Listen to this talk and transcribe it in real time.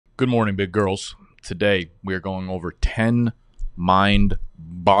Good morning, big girls. Today, we are going over 10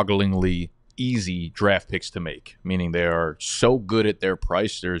 mind-bogglingly easy draft picks to make, meaning they are so good at their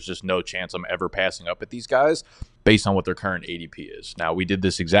price, there's just no chance I'm ever passing up at these guys based on what their current ADP is. Now, we did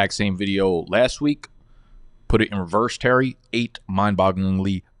this exact same video last week, put it in reverse, Terry, 8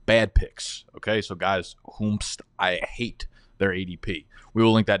 mind-bogglingly bad picks. Okay, so guys, whomst I hate their ADP. We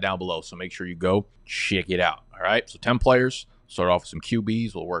will link that down below, so make sure you go check it out. All right, so 10 players. Start off with some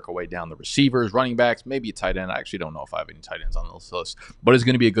QBs. We'll work our way down the receivers, running backs, maybe a tight end. I actually don't know if I have any tight ends on this list, but it's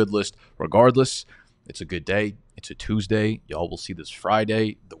going to be a good list regardless. It's a good day. It's a Tuesday. Y'all will see this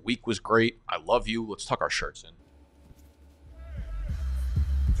Friday. The week was great. I love you. Let's tuck our shirts in.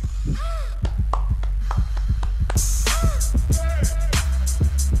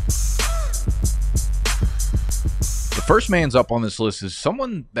 The first man's up on this list is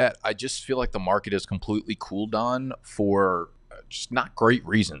someone that I just feel like the market has completely cooled on for just not great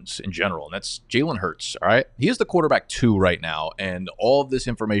reasons in general, and that's Jalen Hurts. All right, he is the quarterback 2 right now, and all of this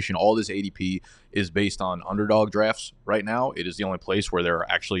information, all this ADP is based on underdog drafts right now. It is the only place where there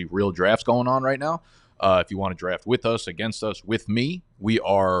are actually real drafts going on right now. If you want to draft with us, against us, with me, we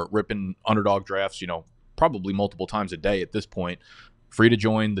are ripping underdog drafts, probably multiple times a day at this point. Free to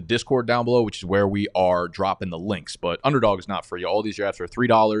join the Discord down below, which is where we are dropping the links. But Underdog is not free. All these drafts are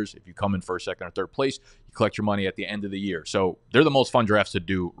 $3. If you come in first, second, or third place, you collect your money at the end of the year. So they're the most fun drafts to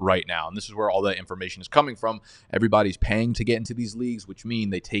do right now. And this is where all that information is coming from. Everybody's paying to get into these leagues, which mean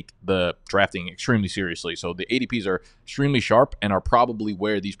they take the drafting extremely seriously. So the ADPs are extremely sharp and are probably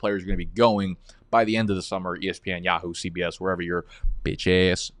where these players are going to be going by the end of the summer. ESPN, Yahoo, CBS, wherever your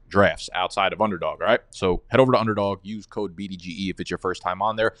bitch-ass drafts outside of Underdog, all right? So head over to Underdog, use code BDGE if it's your first time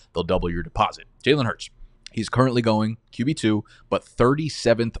on there. They'll double your deposit. Jalen Hurts, he's currently going QB2, but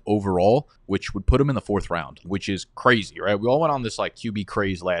 37th overall, which would put him in the 4th round, which is crazy, right? We all went on this QB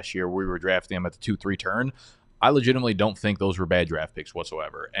craze last year where we were drafting him at the 2-3 turn. I legitimately don't think those were bad draft picks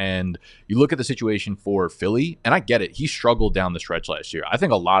whatsoever. And you look at the situation for Philly, and I get it. He struggled down the stretch last year. I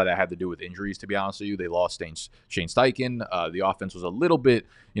think a lot of that had to do with injuries, to be honest with you. They lost Shane Steichen. The offense was a little bit,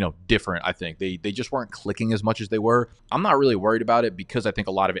 different, I think. They just weren't clicking as much as they were. I'm not really worried about it because I think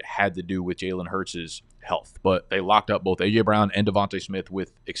a lot of it had to do with Jalen Hurts' health. But they locked up both A.J. Brown and Devontae Smith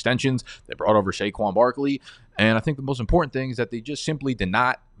with extensions. They brought over Saquon Barkley. And I think the most important thing is that they just simply did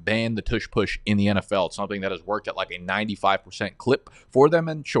not ban the tush-push in the NFL. It's something that has worked at like a 95% clip for them.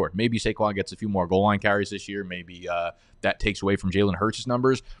 And sure, maybe Saquon gets a few more goal line carries this year. Maybe that takes away from Jalen Hurts'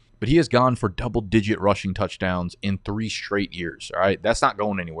 numbers. But he has gone for double-digit rushing touchdowns in 3 straight years. All right, that's not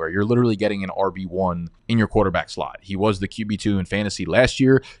going anywhere. You're literally getting an RB1 in your quarterback slot. He was the QB2 in fantasy last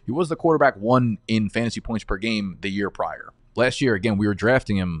year. He was the quarterback 1 in fantasy points per game the year prior. Last year, again, we were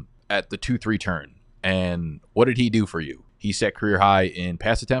drafting him at the 2-3 turn. And what did he do for you? He set career high in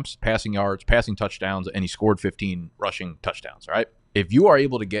pass attempts, passing yards, passing touchdowns, and he scored 15 rushing touchdowns, all right? If you are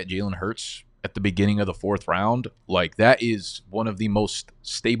able to get Jalen Hurts at the beginning of the 4th round, that is one of the most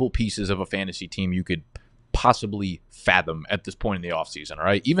stable pieces of a fantasy team you could possibly fathom at this point in the offseason, all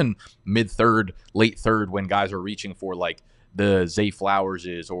right? Even mid-3rd, late 3rd, when guys are reaching for, the Zay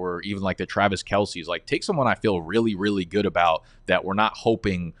Flowerses or even the Travis Kelce's, take someone I feel really, really good about that we're not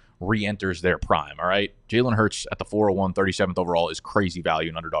hoping re-enters their prime, all right? Jalen Hurts at the 401, 37th overall is crazy value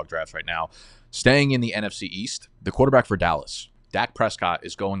in underdog drafts right now. Staying in the NFC East, the quarterback for Dallas, Dak Prescott,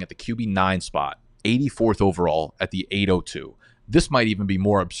 is going at the QB9 spot, 84th overall at the 802. This might even be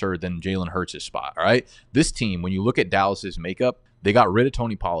more absurd than Jalen Hurts' spot, all right? This team, when you look at Dallas's makeup, they got rid of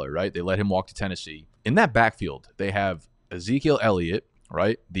Tony Pollard, right? They let him walk to Tennessee. In that backfield, they have Ezekiel Elliott,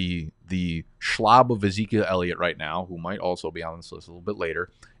 right? The schlob of Ezekiel Elliott right now, who might also be on this list a little bit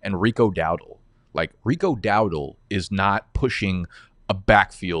later, and Rico Dowdle. Rico Dowdle is not pushing a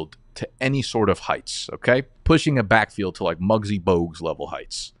backfield to any sort of heights, okay? Pushing a backfield to Muggsy Bogues level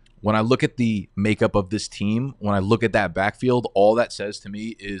heights. When I look at the makeup of this team, when I look at that backfield, all that says to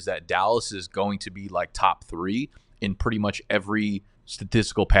me is that Dallas is going to be top 3 in pretty much every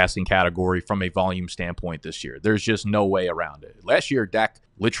statistical passing category from a volume standpoint this year. There's just no way around it. Last year, Dak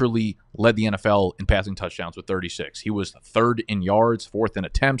literally led the NFL in passing touchdowns with 36. He was 3rd in yards, 4th in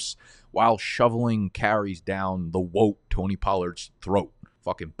attempts, while shoveling carries down the woke Tony Pollard's throat.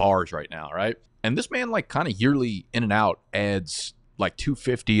 Fucking bars right now, right? And this man, kind of yearly in and out, adds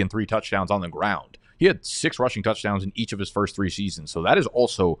 250 and 3 touchdowns on the ground. He had 6 rushing touchdowns in each of his first 3 seasons, so that is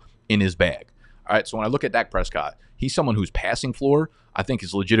also in his bag. All right, so when I look at Dak Prescott, he's someone whose passing floor, I think,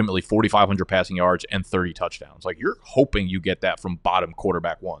 is legitimately 4,500 passing yards and 30 touchdowns. You're hoping you get that from bottom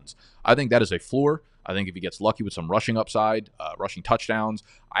quarterback ones. I think that is a floor. I think if he gets lucky with some rushing upside, rushing touchdowns,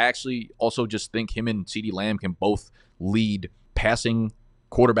 I actually also just think him and CeeDee Lamb can both lead passing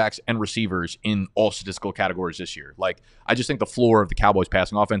quarterbacks and receivers in all statistical categories this year. Like, I just think the floor of the Cowboys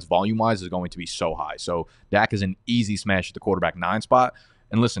passing offense volume-wise is going to be so high. So Dak is an easy smash at the quarterback 9 spot.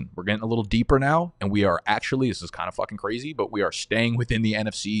 And listen, we're getting a little deeper now, and we are actually, this is kind of fucking crazy, but we are staying within the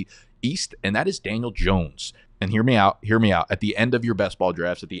NFC East, and that is Daniel Jones. And hear me out. At the end of your best ball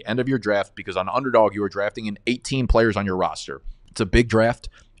drafts, at the end of your draft, because on Underdog, you are drafting in 18 players on your roster. It's a big draft.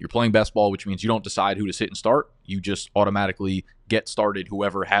 You're playing best ball, which means you don't decide who to sit and start. You just automatically get started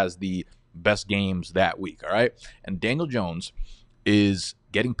whoever has the best games that week, all right? And Daniel Jones is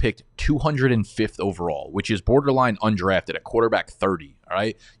getting picked 205th overall, which is borderline undrafted at quarterback 30, all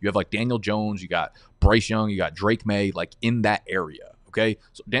right? You have like Daniel Jones, you got Bryce Young, you got Drake May, like in that area. Okay,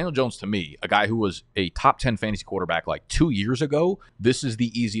 so Daniel Jones, to me, a guy who was a top 10 fantasy quarterback like 2 years ago, this is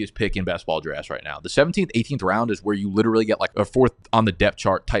the easiest pick in best ball drafts right now. The 17th, 18th round is where you literally get like a fourth on the depth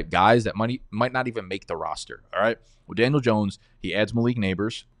chart type guys that might not even make the roster. All right, with Daniel Jones, he adds Malik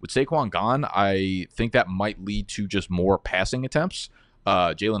Neighbors. With Saquon gone, I think that might lead to just more passing attempts.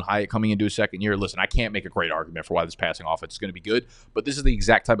 Jalen Hyatt coming into his second year. Listen, I can't make a great argument for why this passing offense is going to be good, but this is the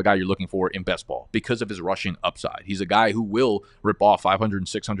exact type of guy you're looking for in best ball because of his rushing upside. He's a guy who will rip off 500 and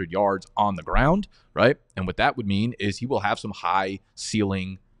 600 yards on the ground, right? And what that would mean is he will have some high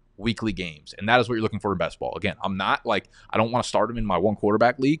ceiling weekly games, and that is what you're looking for in best ball. Again, I don't want to start him in my one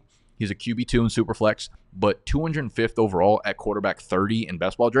quarterback league. He's a QB2 in Superflex, but 205th overall at quarterback 30 in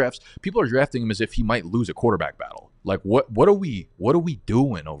best ball drafts. People are drafting him as if he might lose a quarterback battle. Like, what are we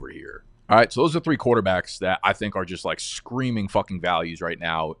doing over here? All right, so those are 3 quarterbacks that I think are just like screaming fucking values right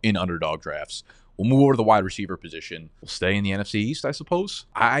now in Underdog drafts. We'll move over to the wide receiver position. We'll stay in the NFC East, I suppose.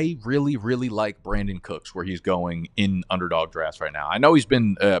 I really, really like Brandin Cooks where he's going in Underdog drafts right now. I know he's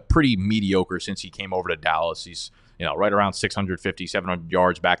been pretty mediocre since he came over to Dallas. He's right around 650, 700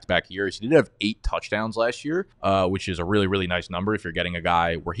 yards back-to-back years. He did have 8 touchdowns last year, which is a really, really nice number if you're getting a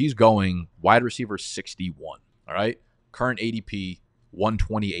guy where he's going wide receiver 61, all right? Current ADP,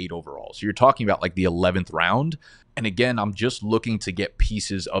 128 overall. So you're talking about like the 11th round. And again, I'm just looking to get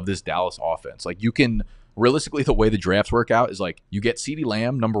pieces of this Dallas offense. Like you can, realistically, the way the drafts work out is like you get CeeDee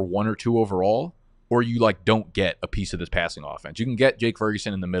Lamb number 1 or 2 overall, or you like don't get a piece of this passing offense. You can get Jake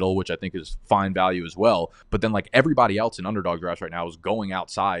Ferguson in the middle, which I think is fine value as well. But then like everybody else in Underdog drafts right now is going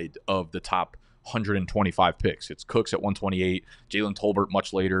outside of the top 125 picks. It's Cooks at 128, Jalen Tolbert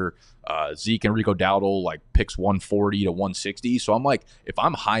much later, Zeke and Rico Dowdle like picks 140 to 160. So I'm like, if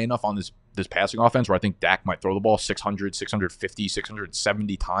I'm high enough on this passing offense where I think Dak might throw the ball 600, 650,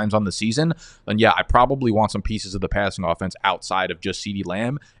 670 times on the season, then yeah, I probably want some pieces of the passing offense outside of just CeeDee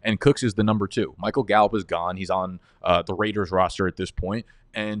Lamb, and Cooks is the number 2. Michael Gallup is gone. He's on the Raiders roster at this point,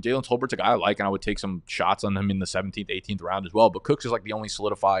 and Jalen Tolbert's a guy I like, and I would take some shots on him in the 17th, 18th round as well, but Cooks is like the only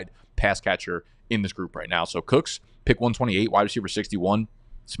solidified pass catcher in this group right now. So Cooks, pick 128, wide receiver 61,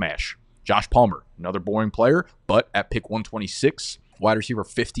 smash. Josh Palmer, another boring player, but at pick 126, wide receiver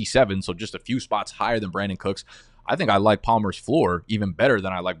 57, so just a few spots higher than Brandin Cooks. I think I like Palmer's floor even better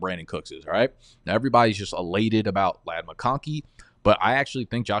than I like Brandin Cooks's, all right? Now, everybody's just elated about Ladd McConkey, but I actually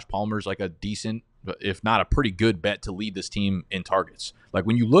think Josh Palmer's like a decent, if not a pretty good bet to lead this team in targets. Like,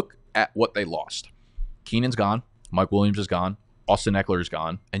 when you look at what they lost, Keenan's gone, Mike Williams is gone, Austin Eckler is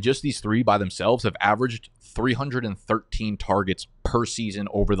gone, and just these 3 by themselves have averaged 313 targets per season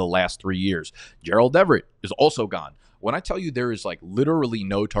over the last 3 years. Gerald Everett is also gone. When I tell you there is like literally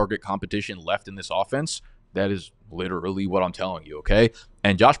no target competition left in this offense, that is literally what I'm telling you, okay?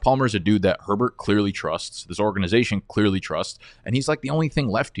 And Josh Palmer is a dude that Herbert clearly trusts, this organization clearly trusts, and he's like the only thing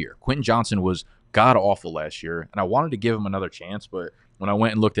left here. Quentin Johnson was god-awful last year, and I wanted to give him another chance, but when I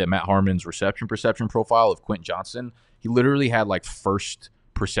went and looked at Matt Harmon's reception perception profile of Quentin Johnson, he literally had like first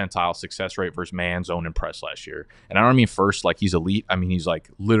percentile success rate versus man, zone, and press last year. And I don't mean first like he's elite. I mean he's like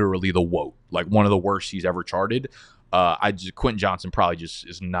literally the woe, like one of the worst he's ever charted. Quentin Johnson probably just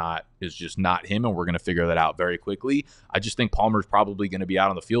is just not him, and we're going to figure that out very quickly. I just think Palmer's probably going to be out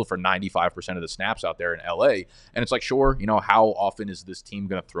on the field for 95% of the snaps out there in LA. And it's like, sure, how often is this team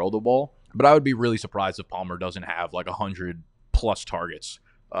going to throw the ball? But I would be really surprised if Palmer doesn't have like 100 plus targets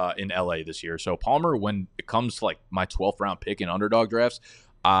in LA this year. So Palmer, when it comes to like my 12th round pick in Underdog drafts,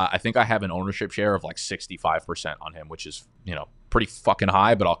 I think I have an ownership share of like 65% on him, which is, pretty fucking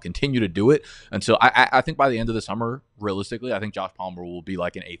high, but I'll continue to do it until I think by the end of the summer, realistically, I think Josh Palmer will be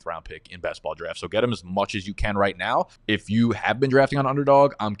like an 8th round pick in best ball draft. So get him as much as you can right now. If you have been drafting on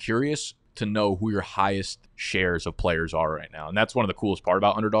Underdog, I'm curious to know who your highest shares of players are right now. And that's one of the coolest part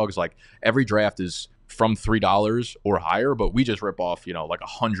about Underdog is like every draft is from $3 or higher, but we just rip off, like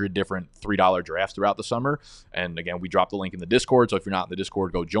 100 different $3 drafts throughout the summer. And again, we drop the link in the Discord. So if you're not in the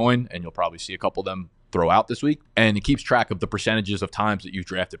Discord, go join and you'll probably see a couple of them throw out this week, and it keeps track of the percentages of times that you've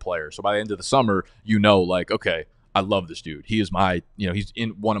drafted players. So by the end of the summer, like, okay, I love this dude. He is my, he's in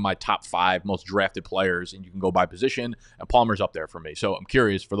one of my top 5 most drafted players, and you can go by position, and Palmer's up there for me. So I'm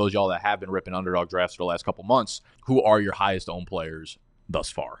curious, for those of y'all that have been ripping underdog drafts for the last couple months, who are your highest owned players thus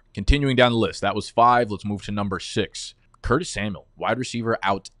far? Continuing down the list, that was 5. Let's move to number 6. Curtis Samuel, wide receiver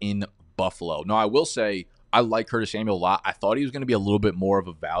out in Buffalo. Now, I will say I like Curtis Samuel a lot. I thought he was going to be a little bit more of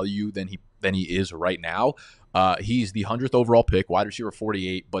a value than he is right now. He's the 100th overall pick, wide receiver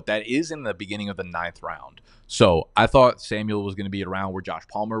 48, but that is in the beginning of the 9th round. So I thought Samuel was going to be around where Josh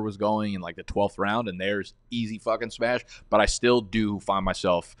Palmer was going in like the 12th round, and there's easy fucking smash. But I still do find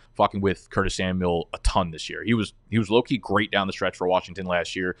myself fucking with Curtis Samuel a ton this year. He was low-key great down the stretch for Washington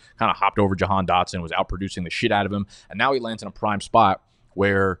last year, kind of hopped over Jahan Dotson, was outproducing the shit out of him, and now he lands in a prime spot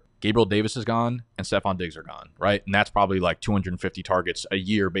where Gabriel Davis is gone and Stephon Diggs are gone, right? And that's probably like 250 targets a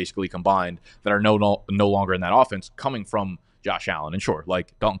year basically combined that are no longer in that offense coming from Josh Allen. And sure,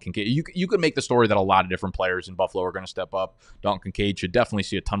 like Dalton Kincaid, you could make the story that a lot of different players in Buffalo are going to step up. Dalton Kincaid should definitely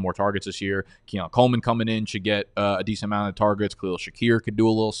see a ton more targets this year. Keon Coleman coming in should get a decent amount of targets. Khalil Shakir could do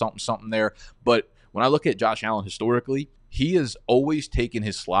a little something there. But when I look at Josh Allen historically, he has always taken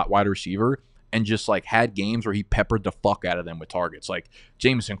his slot wide receiver and just like had games where he peppered the fuck out of them with targets, like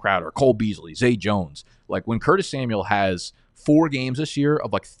Jamison Crowder, Cole Beasley, Zay Jones. Like when Curtis Samuel has 4 games this year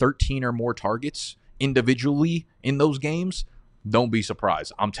of like 13 or more targets individually in those games, don't be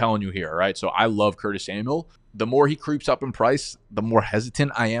surprised. I'm telling you here, all right? So I love Curtis Samuel. The more he creeps up in price, the more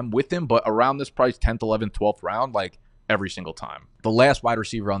hesitant I am with him. But around this price, 10th, 11th, 12th round, like every single time. The last wide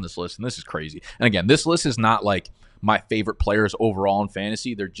receiver on this list, and this is crazy. And again, this list is not like my favorite players overall in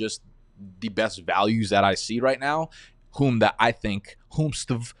fantasy. They're just the best values that I see right now, whom I think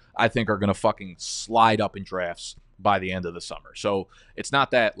are going to fucking slide up in drafts by the end of the summer. So it's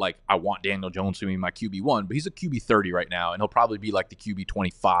not that like I want Daniel Jones to be my QB1, but he's a QB 30 right now, and he'll probably be like the QB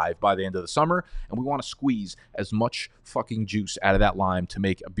 25 by the end of the summer. And we want to squeeze as much fucking juice out of that lime to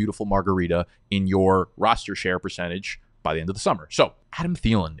make a beautiful margarita in your roster share percentage by the end of the summer. So Adam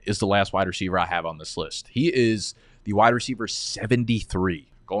Thielen is the last wide receiver I have on this list. He is the wide receiver 73.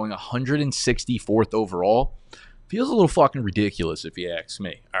 Going 164th overall. Feels a little fucking ridiculous if you ask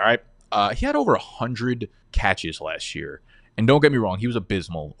me. All right. He had over 100 catches last year. And don't get me wrong, he was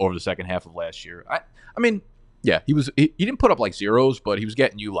abysmal over the second half of last year. I mean, yeah, he didn't put up like zeros, but he was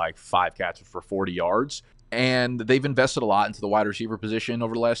getting you like 5 catches for 40 yards. And they've invested a lot into the wide receiver position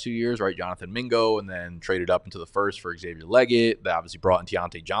over the last 2 years, right? Jonathan Mingo, and then traded up into the first for Xavier Leggett. They obviously brought in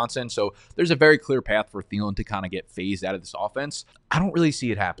Deontay Johnson. So there's a very clear path for Thielen to kind of get phased out of this offense. I don't really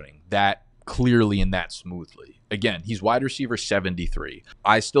see it happening that clearly and that smoothly. Again, he's wide receiver 73.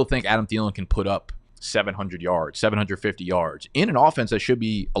 I still think Adam Thielen can put up 700 yards, 750 yards in an offense that should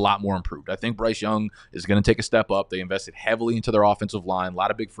be a lot more improved. I think Bryce Young is going to take a step up. They invested heavily into their offensive line, a lot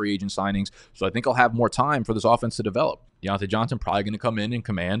of big free agent signings. So I think I'll have more time for this offense to develop. Deontay Johnson probably going to come in and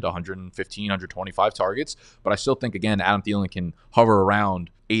command 115, 125 targets. But I still think, again, Adam Thielen can hover around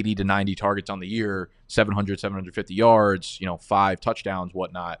 80 to 90 targets on the year, 700, 750 yards, 5 touchdowns,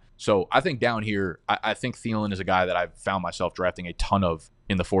 whatnot. So I think down here, I think Thielen is a guy that I've found myself drafting a ton of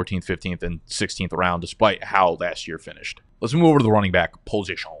in the 14th, 15th, and 16th round, despite how last year finished. Let's move over to the running back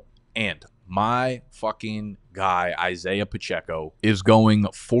position. And my fucking guy, Isaiah Pacheco, is going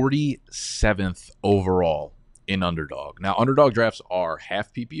 47th overall in underdog. Now, underdog drafts are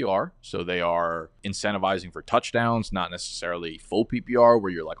half PPR, so they are incentivizing for touchdowns, not necessarily full PPR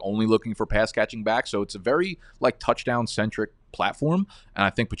where you're like only looking for pass catching back. So it's a very like touchdown centric platform, and I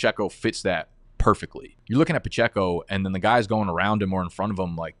think Pacheco fits that perfectly. You're looking at Pacheco, and then the guys going around him or in front of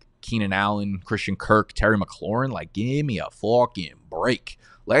him like Keenan Allen, Christian Kirk, Terry McLaurin, like give me a fucking break.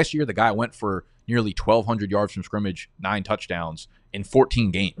 Last year, the guy went for nearly 1,200 yards from scrimmage, 9 touchdowns in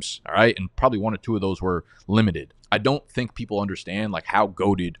 14 games, all right? And probably 1 or 2 of those were limited. I don't think people understand like how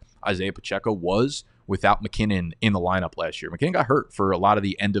goated Isaiah Pacheco was without McKinnon in the lineup last year. McKinnon got hurt for a lot of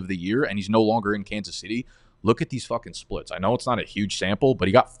the end of the year, and he's no longer in Kansas City. Look at these fucking splits. I know it's not a huge sample, but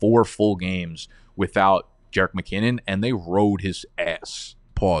he got 4 full games without Jerick McKinnon, and they rode his ass.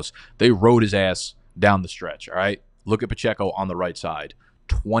 Pause. They rode his ass down the stretch, all right? Look at Pacheco on the right side.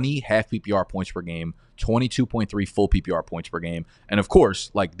 20 half PPR points per game, 22.3 full PPR points per game. And of course,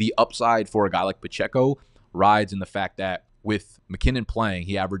 like the upside for a guy like Pacheco rides in the fact that with McKinnon playing,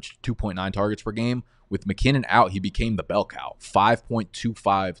 he averaged 2.9 targets per game. With McKinnon out, he became the bell cow,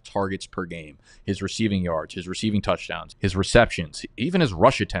 5.25 targets per game. His receiving yards, his receiving touchdowns, his receptions, even his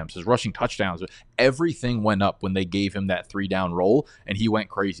rush attempts, his rushing touchdowns, everything went up when they gave him that 3-down role, and he went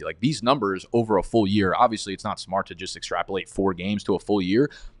crazy. Like these numbers over a full year, obviously it's not smart to just extrapolate 4 games to a full year,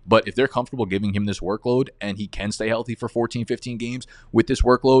 But if they're comfortable giving him this workload and he can stay healthy for 14, 15 games with this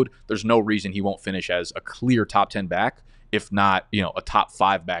workload, there's no reason he won't finish as a clear top 10 back, if not, a top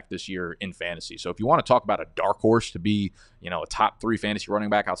 5 back this year in fantasy. So if you want to talk about a dark horse to be, a top 3 fantasy running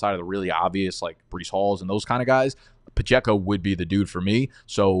back outside of the really obvious like Breece Halls and those kind of guys, Pacheco would be the dude for me.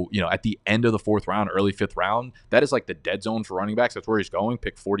 So, at the end of the 4th round, early 5th round, that is like the dead zone for running backs. That's where he's going,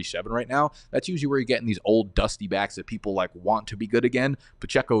 pick 47 right now. That's usually where you're getting these old dusty backs that people like want to be good again.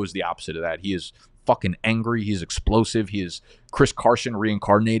 Pacheco is the opposite of that. He is fucking angry. He's explosive. He is Chris Carson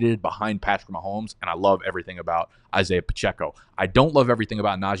reincarnated behind Patrick Mahomes, and I love everything about Isaiah Pacheco. I don't love everything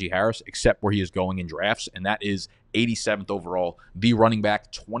about Najee Harris except where he is going in drafts, and that is 87th overall, the running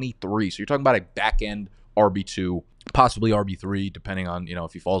back 23. So you're talking about a back-end RB2, possibly RB3, depending on,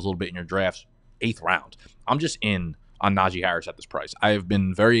 if he falls a little bit in your drafts, 8th round. I'm just in on Najee Harris at this price. I have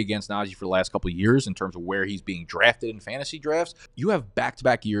been very against Najee for the last couple of years in terms of where he's being drafted in fantasy drafts. You have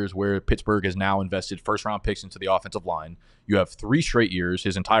back-to-back years where Pittsburgh has now invested first-round picks into the offensive line. You have 3 straight years,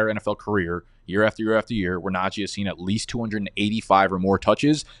 his entire NFL career, year after year after year, where Najee has seen at least 285 or more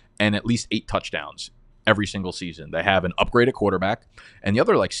touches and at least 8 touchdowns every single season. They have an upgraded quarterback. And the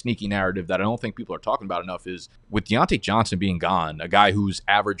other sneaky narrative that I don't think people are talking about enough is with Deontay Johnson being gone, a guy who's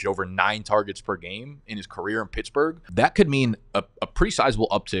averaged over 9 targets per game in his career in Pittsburgh, that could mean a pretty sizable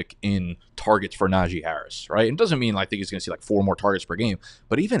uptick in targets for Najee Harris, right? It doesn't mean I think he's going to see 4 more targets per game,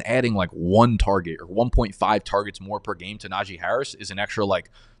 but even adding 1 target or 1.5 targets more per game to Najee Harris is an extra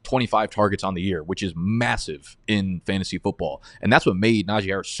 25 targets on the year, which is massive in fantasy football. And that's what made Najee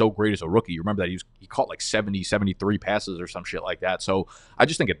Harris so great as a rookie. You remember that he caught 70, 73 passes or some shit like that. So I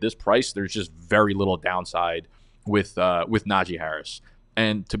just think at this price, there's just very little downside with Najee Harris.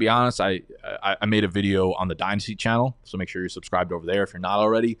 And to be honest, I made a video on the Dynasty channel, so make sure you're subscribed over there if you're not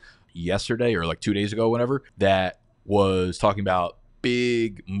already, yesterday or 2 days ago, whenever, that was talking about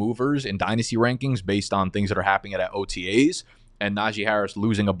big movers in Dynasty rankings based on things that are happening at OTAs. And Najee Harris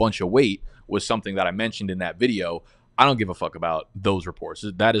losing a bunch of weight was something that I mentioned in that video. I don't give a fuck about those reports.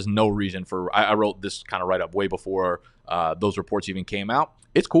 That is no reason for... I wrote this kind of write-up way before those reports even came out.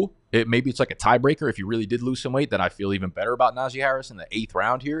 It's cool. Maybe it's a tiebreaker. If you really did lose some weight, then I feel even better about Najee Harris in the 8th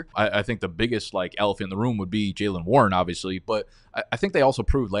round here. I think the biggest elephant in the room would be Jalen Warren, obviously. But I think they also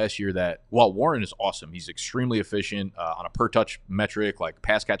proved last year that while Warren is awesome, he's extremely efficient on a per-touch metric,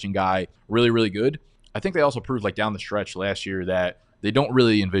 pass-catching guy, really, really good. I think they also proved down the stretch last year that they don't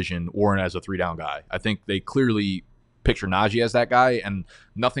really envision Warren as a 3-down guy. I think they clearly picture Najee as that guy, and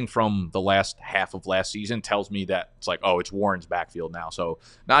nothing from the last half of last season tells me that it's it's Warren's backfield now. So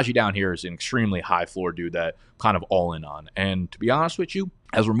Najee down here is an extremely high floor dude that I'm kind of all in on. And to be honest with you,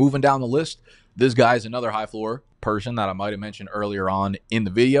 as we're moving down the list, this guy is another high floor person that I might have mentioned earlier on in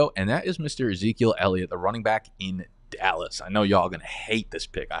the video, and that is Mr. Ezekiel Elliott, the running back in Dallas. I know y'all gonna hate this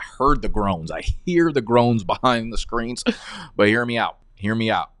pick. I heard the groans. I hear the groans behind the screens, but hear me out. Hear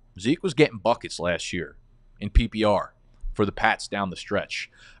me out. Zeke was getting buckets last year in PPR for the Pats down the stretch.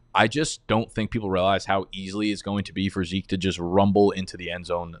 I just don't think people realize how easily it's going to be for Zeke to just rumble into the end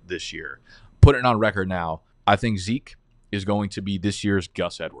zone this year. Put it on record now. I think Zeke is going to be this year's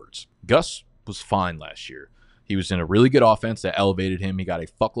Gus Edwards. Gus was fine last year. He was in a really good offense that elevated him. He got a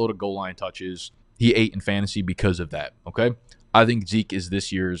fuckload of goal line touches. He ate in fantasy because of that, okay? I think Zeke is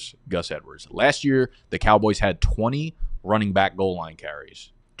this year's Gus Edwards. Last year, the Cowboys had 20 running back goal line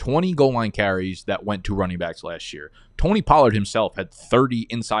carries. 20 goal line carries that went to running backs last year. Tony Pollard himself had 30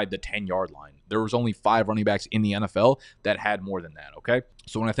 inside the 10-yard line. There was only 5 running backs in the NFL that had more than that, okay?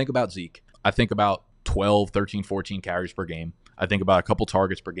 So when I think about Zeke, I think about 12, 13, 14 carries per game. I think about a couple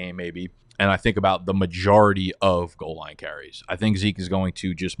targets per game maybe. And I think about the majority of goal line carries. I think Zeke is going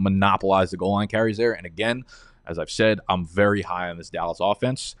to just monopolize the goal line carries there. And again, as I've said, I'm very high on this Dallas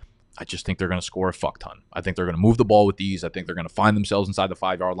offense. I just think they're going to score a fuck ton. I think they're going to move the ball with ease. I think they're going to find themselves inside the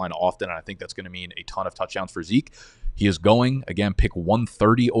 5-yard line often, and I think that's going to mean a ton of touchdowns for Zeke. He is going, again, pick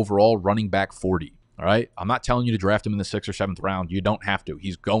 130 overall, running back 40. All right? I'm not telling you to draft him in the 6th or 7th round. You don't have to.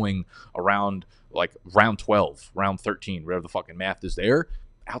 He's going around round 12, round 13, whatever the fucking math is there.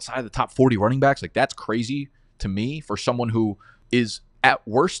 Outside of the top 40 running backs, that's crazy to me for someone who is at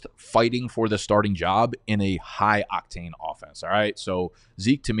worst fighting for the starting job in a high octane offense. All right. So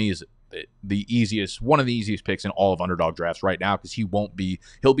Zeke to me is one of the easiest picks in all of underdog drafts right now, because he'll be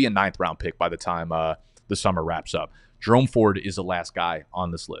a 9th round pick by the time the summer wraps up. Jerome Ford is the last guy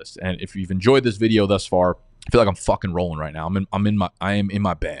on this list. And if you've enjoyed this video thus far, I feel like I'm fucking rolling right now. I am in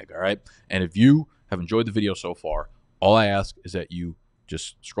my bag. All right. And if you have enjoyed the video so far, all I ask is that you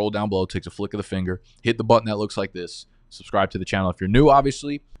just scroll down below, takes a flick of the finger, hit the button that looks like this, subscribe to the channel if you're new,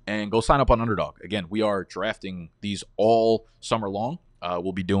 obviously, and go sign up on Underdog. Again, we are drafting these all summer long.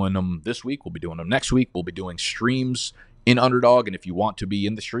 We'll be doing them this week. We'll be doing them next week. We'll be doing streams in Underdog. And if you want to be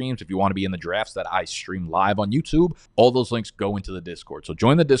in the streams, if you want to be in the drafts that I stream live on YouTube, all those links go into the Discord. So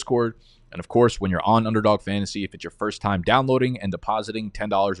join the Discord. And of course, when you're on Underdog Fantasy, if it's your first time downloading and depositing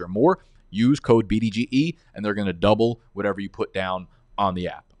 $10 or more, use code BDGE, and they're going to double whatever you put down on the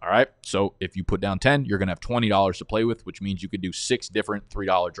app. All right. So if you put down 10, you're going to have $20 to play with, which means you could do 6 different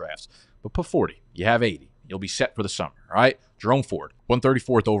 $3 drafts. But put 40, you have 80. You'll be set for the summer. All right. Jerome Ford,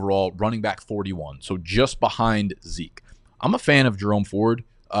 134th overall, running back 41. So just behind Zeke. I'm a fan of Jerome Ford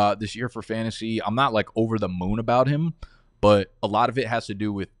this year for fantasy. I'm not like over the moon about him, but a lot of it has to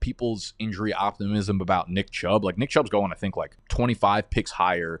do with people's injury optimism about Nick Chubb. Like Nick Chubb's going, I think, like 25 picks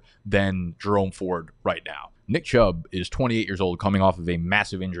higher than Jerome Ford right now. Nick Chubb is 28 years old, coming off of a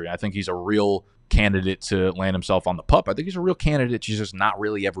massive injury. I think he's a real candidate to land himself on the pup. I think he's a real candidate to just not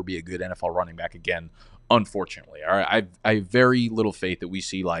really ever be a good NFL running back again, unfortunately. All right, I have very little faith that we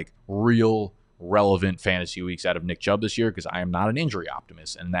see like real relevant fantasy weeks out of Nick Chubb this year because I am not an injury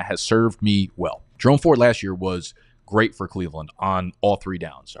optimist, and that has served me well. Jerome Ford last year was great for Cleveland on all 3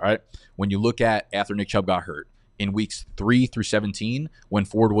 downs. All right, when you look at after Nick Chubb got hurt, in weeks 3 through 17, when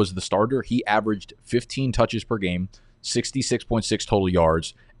Ford was the starter, he averaged 15 touches per game, 66.6 total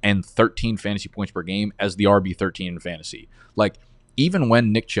yards, and 13 fantasy points per game as the RB13 in fantasy. Like, even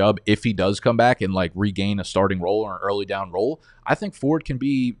when Nick Chubb, if he does come back and like regain a starting role or an early down role, I think Ford can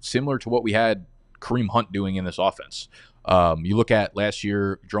be similar to what we had Kareem Hunt doing in this offense. You look at last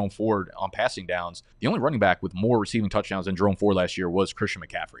year, Jerome Ford on passing downs, the only running back with more receiving touchdowns than Jerome Ford last year was Christian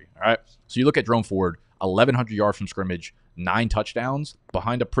McCaffrey. All right. So you look at Jerome Ford, 1,100 yards from scrimmage, 9 touchdowns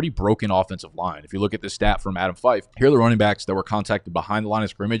behind a pretty broken offensive line. If you look at this stat from Adam Fife, here are the running backs that were contacted behind the line of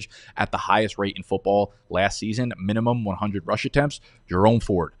scrimmage at the highest rate in football last season, minimum 100 rush attempts. Jerome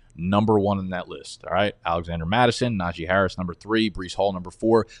Ford, number 1 in that list. All right. Alexander Madison, Najee Harris, number 3, Breece Hall, number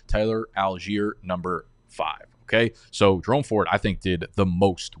 4, Tyler Algier, number 5. Okay. So Jerome Ford, I think, did the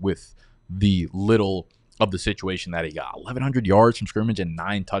most with the little of the situation that he got. 1,100 yards from scrimmage and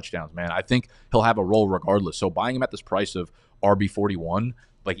 9 touchdowns, man. I think he'll have a role regardless. So buying him at this price of RB41,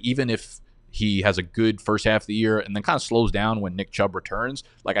 like even if he has a good first half of the year and then kind of slows down when Nick Chubb returns,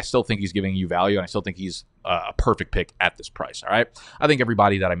 like I still think he's giving you value, and I still think he's a perfect pick at this price, all right? I think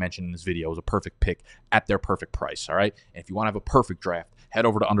everybody that I mentioned in this video is a perfect pick at their perfect price, all right? And if you want to have a perfect draft, head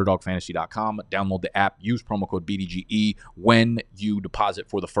over to UnderdogFantasy.com, download the app, use promo code BDGE when you deposit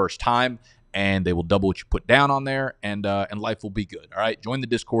for the first time, and they will double what you put down on there, and life will be good, all right? Join the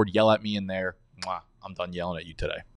Discord, yell at me in there. Mwah. I'm done yelling at you today.